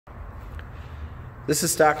This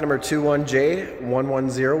is stock number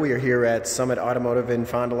 21J110. We are here at Summit Automotive in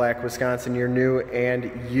Fond du Lac, Wisconsin, your new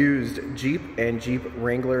and used Jeep and Jeep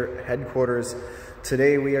Wrangler headquarters.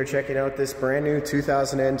 Today we are checking out this brand new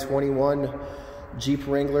 2021 Jeep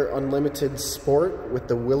Wrangler Unlimited Sport with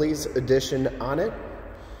the Willys edition on it.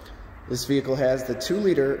 This vehicle has the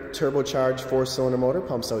 2-liter turbocharged 4-cylinder motor,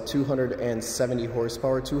 pumps out 270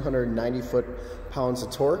 horsepower, 290 foot-pounds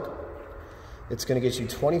of torque. It's going to get you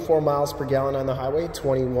 24 miles per gallon on the highway,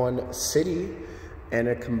 21 city, and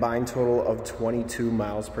a combined total of 22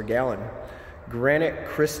 miles per gallon. Granite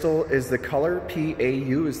Crystal is the color,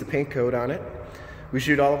 PAU is the paint code on it. We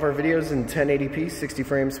shoot all of our videos in 1080p, 60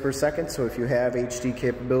 frames per second, so if you have HD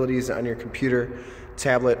capabilities on your computer,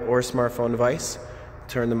 tablet, or smartphone device,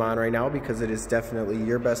 turn them on right now because it is definitely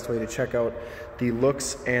your best way to check out the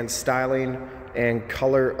looks and styling and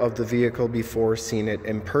color of the vehicle before seeing it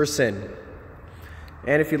in person.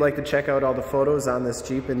 And if you'd like to check out all the photos on this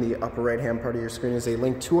Jeep, in the upper right hand part of your screen is a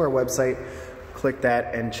link to our website. Click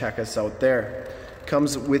that and check us out there.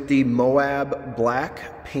 Comes with the Moab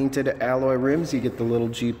black painted alloy rims. You get the little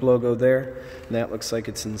Jeep logo there, and that looks like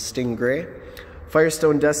it's in Sting Gray.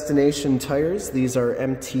 Firestone Destination tires. These are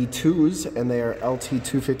MT2s and they are LT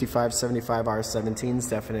 255/75 R17s.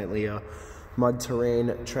 Definitely a mud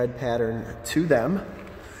terrain tread pattern to them.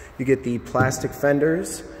 You get the plastic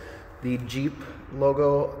fenders, the Jeep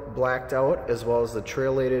logo blacked out, as well as the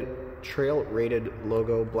trail rated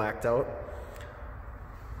logo blacked out.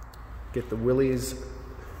 Get the Willys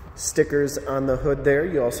stickers on the hood there.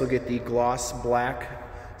 You also get the gloss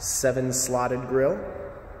black 7-slotted grille.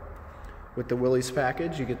 With the Willys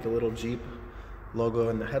package, you get the little Jeep logo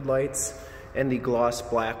in the headlights and the gloss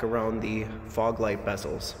black around the fog light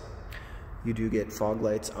bezels. You do get fog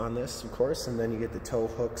lights on this, of course, and then you get the tow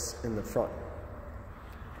hooks in the front.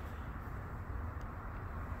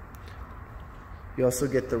 You also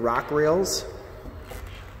get the rock rails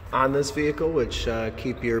on this vehicle, which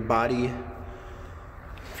keep your body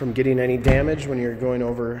from getting any damage when you're going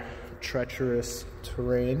over treacherous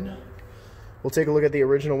terrain. We'll take a look at the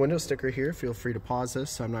original window sticker here. Feel free to pause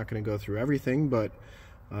this. I'm not going to go through everything, but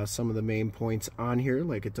some of the main points on here,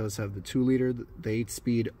 like it does have the 2-liter, the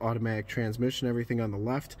 8-speed automatic transmission. Everything on the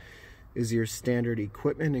left is your standard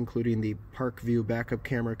equipment, including the Park View backup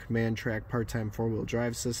camera, command track, part-time 4-wheel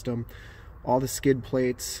drive system, all the skid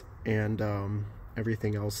plates, and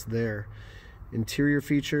everything else there. Interior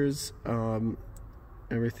features,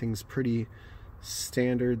 everything's pretty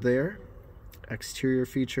standard there. Exterior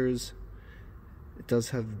features, it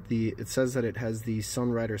says that it has the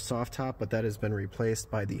Sunrider soft top, but that has been replaced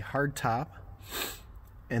by the hard top.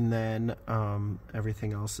 And then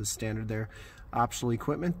everything else is standard there. Optional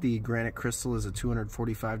equipment, the Granite Crystal is a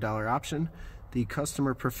 $245 option. The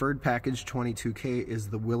customer preferred package 22K is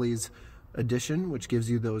the Willys edition, which gives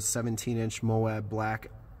you those 17-inch Moab black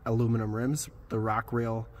aluminum rims, the rock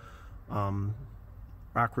rails on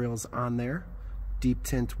there, deep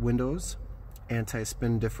tint windows,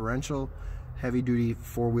 anti-spin differential, heavy duty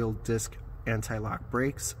 4-wheel disc anti-lock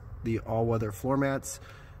brakes, the all-weather floor mats,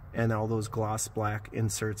 and all those gloss black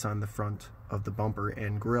inserts on the front of the bumper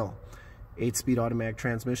and grille. 8-speed automatic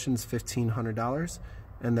transmission is $1,500,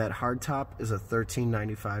 and that hard top is a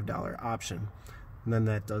 $1,395 option. And then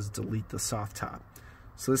that does delete the soft top.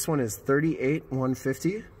 So this one is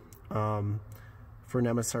 $38,150 for an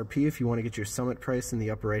MSRP. If you want to get your Summit price, in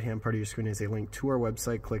the upper right hand part of your screen is a link to our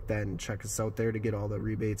website. Click that and check us out there to get all the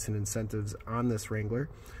rebates and incentives on this Wrangler.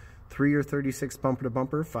 3-year 36 bumper to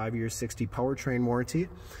bumper, 5-year 60 powertrain warranty.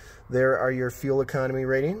 There are your fuel economy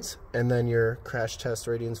ratings, and then your crash test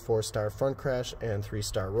ratings: 4-star front crash and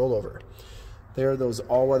 3-star rollover. There are those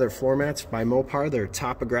all-weather floor mats by Mopar. They're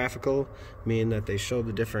topographical, meaning that they show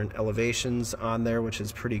the different elevations on there, which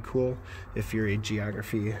is pretty cool if you're a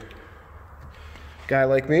geography guy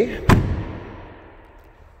like me.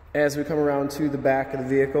 As we come around to the back of the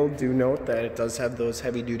vehicle, do note that it does have those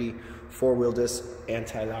heavy-duty 4-wheel disc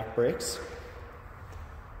anti-lock brakes.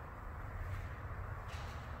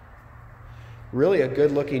 Really a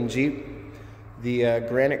good-looking Jeep. The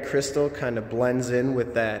Granite Crystal kind of blends in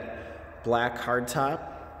with that black hardtop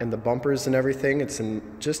and the bumpers and everything. It's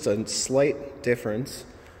just a slight difference,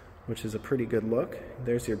 which is a pretty good look.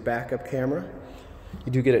 There's your backup camera.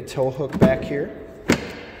 You do get a tow hook back here.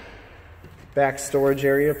 Back storage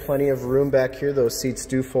area, plenty of room back here. Those seats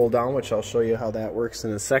do fold down, which I'll show you how that works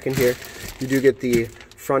in a second here. You do get the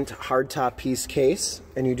front hardtop piece case,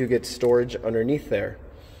 and you do get storage underneath there.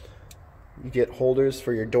 You get holders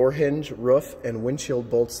for your door hinge, roof, and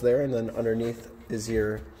windshield bolts there, and then underneath is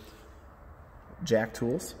your jack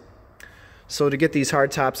tools. So to get these hard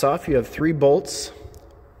tops off, you have 3 bolts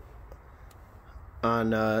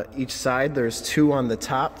on each side. There's 2 on the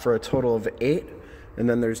top for a total of 8, and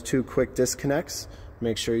then there's 2 quick disconnects.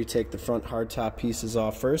 Make sure you take the front hardtop pieces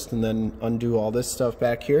off first and then undo all this stuff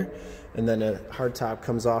back here, and then a hardtop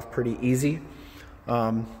comes off pretty easy.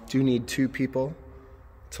 Do need 2 people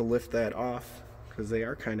to lift that off because they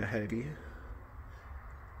are kind of heavy.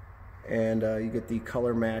 And you get the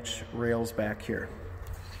color match rails back here.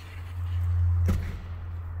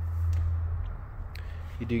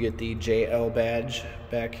 You do get the JL badge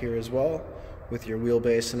back here as well, with your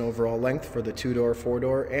wheelbase and overall length for the 2-door,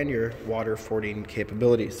 4-door, and your water fording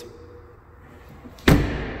capabilities.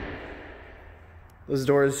 Those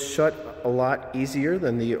doors shut a lot easier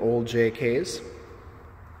than the old JKs.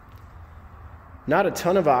 Not a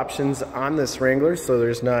ton of options on this Wrangler, so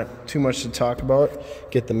there's not too much to talk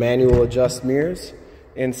about. Get the manual adjust mirrors.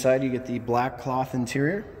 Inside you get the black cloth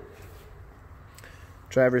interior.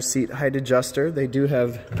 Driver's seat height adjuster. They do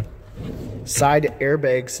have side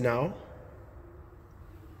airbags now.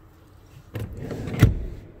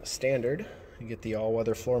 Standard. You get the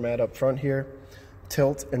all-weather floor mat up front here.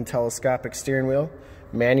 Tilt and telescopic steering wheel.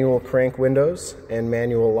 Manual crank windows and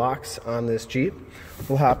manual locks on this Jeep.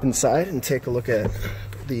 We'll hop inside and take a look at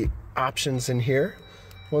the options in here.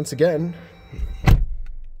 Once again,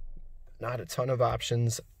 not a ton of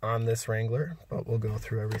options on this Wrangler, but we'll go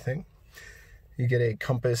through everything. You get a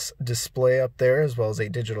compass display up there, as well as a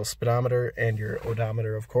digital speedometer and your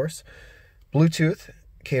odometer, of course. Bluetooth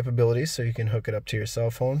capabilities, so you can hook it up to your cell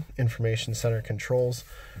phone. Information center controls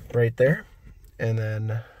right there. And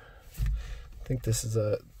then I think this is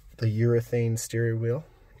the urethane steering wheel.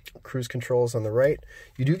 Cruise controls on the right.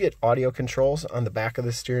 You do get audio controls on the back of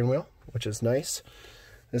the steering wheel, which is nice.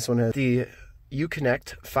 This one has the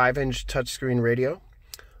Uconnect 5-inch touchscreen radio.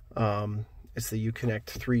 It's the Uconnect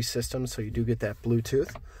 3 system, so you do get that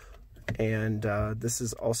Bluetooth. And this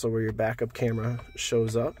is also where your backup camera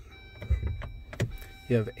shows up.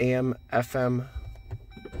 You have AM, FM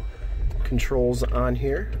controls on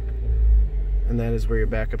here. And that is where your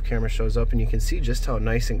backup camera shows up, and you can see just how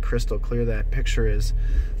nice and crystal clear that picture is.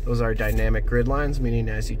 Those are dynamic grid lines, meaning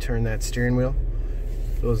as you turn that steering wheel,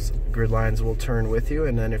 those grid lines will turn with you.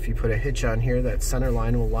 And then if you put a hitch on here, that center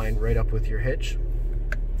line will line right up with your hitch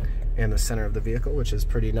and the center of the vehicle, which is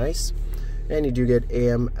pretty nice. And you do get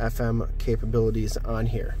AM, FM capabilities on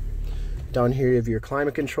here. Down here you have your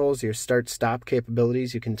climate controls, your start-stop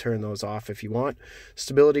capabilities. You can turn those off if you want.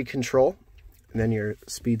 Stability control. And then your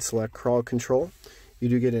speed select crawl control. You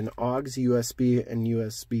do get an AUX, USB, and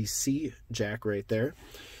USB-C jack right there.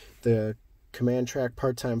 The command track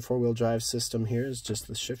part-time 4-wheel drive system here is just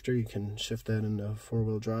the shifter. You can shift that into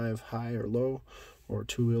 4-wheel drive, high or low, or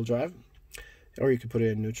 2-wheel drive. Or you could put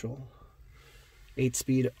it in neutral.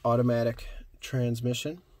 8-speed automatic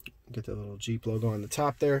transmission. Get the little Jeep logo on the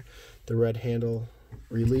top there. The red handle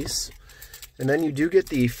release. And then you do get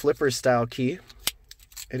the flipper style key.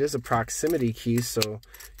 It is a proximity key, so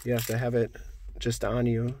you have to have it just on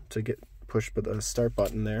you to push the start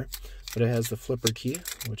button there. But it has the flipper key,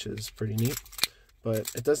 which is pretty neat. But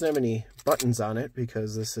it doesn't have any buttons on it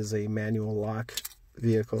because this is a manual lock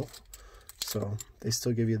vehicle. So they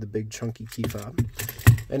still give you the big chunky key fob.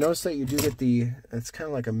 I noticed that you do get it's kind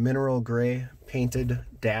of like a mineral gray painted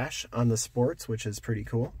dash on the Sports, which is pretty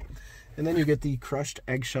cool. And then you get the crushed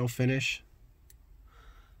eggshell finish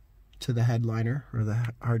to the headliner, or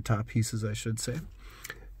the hardtop pieces I should say.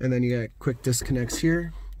 And then you got quick disconnects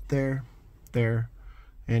here, there,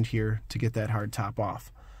 and here to get that hardtop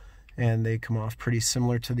off. And they come off pretty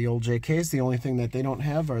similar to the old JKs. The only thing that they don't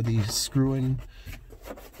have are the screw-in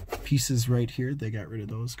pieces right here. They got rid of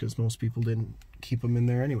those because most people didn't keep them in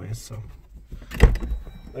there anyways. So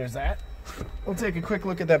there's that. We'll take a quick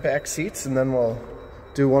look at that back seats, and then we'll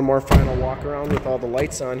do one more final walk around with all the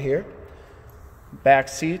lights on here. Back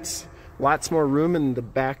seats. Lots more room in the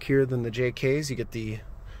back here than the JKs. You get the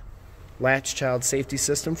latch child safety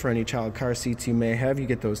system for any child car seats you may have. You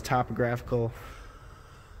get those topographical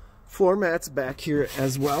floor mats back here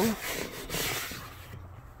as well.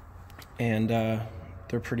 And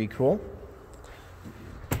they're pretty cool.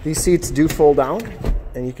 These seats do fold down,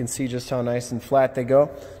 and you can see just how nice and flat they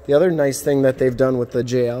go. The other nice thing that they've done with the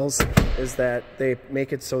JLs is that they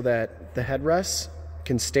make it so that the headrests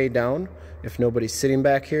can stay down if nobody's sitting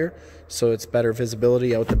back here, so it's better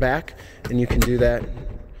visibility out the back. And you can do that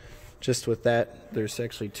just with that. There's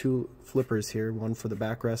actually 2 flippers here, one for the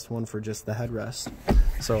backrest, one for just the headrest.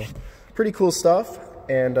 So pretty cool stuff.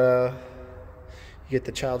 And you get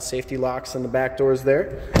the child safety locks on the back doors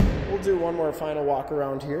there. We'll do one more final walk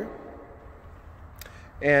around here.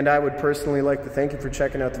 And I would personally like to thank you for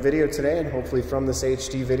checking out the video today, and hopefully from this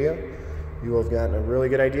HD video, you will have gotten a really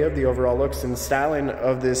good idea of the overall looks and styling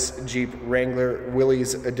of this Jeep Wrangler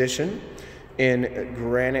Willys edition in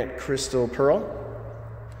Granite Crystal Pearl.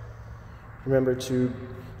 Remember to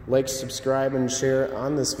like, subscribe, and share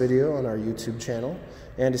on this video on our YouTube channel.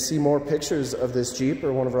 And to see more pictures of this Jeep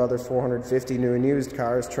or one of our other 450 new and used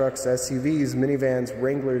cars, trucks, SUVs, minivans,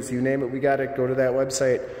 Wranglers, you name it, we got it. Go to that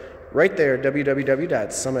website right there,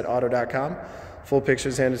 www.summitauto.com. Full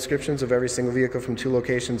pictures and descriptions of every single vehicle from 2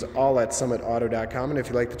 locations, all at summitauto.com. And if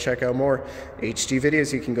you'd like to check out more HD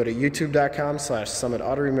videos, you can go to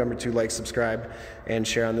youtube.com/summitauto. Remember to like, subscribe, and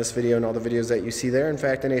share on this video and all the videos that you see there. In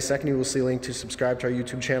fact, in a second, you will see a link to subscribe to our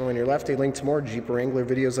YouTube channel on your left, a link to more Jeep Wrangler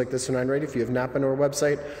videos like this one on right. If you have not been to our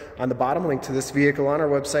website, on the bottom, link to this vehicle on our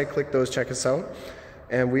website. Click those, check us out.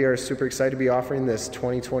 And we are super excited to be offering this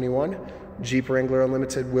 2021 Jeep Wrangler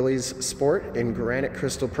Unlimited Willys Sport in Granite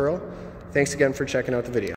Crystal Pearl. Thanks again for checking out the video.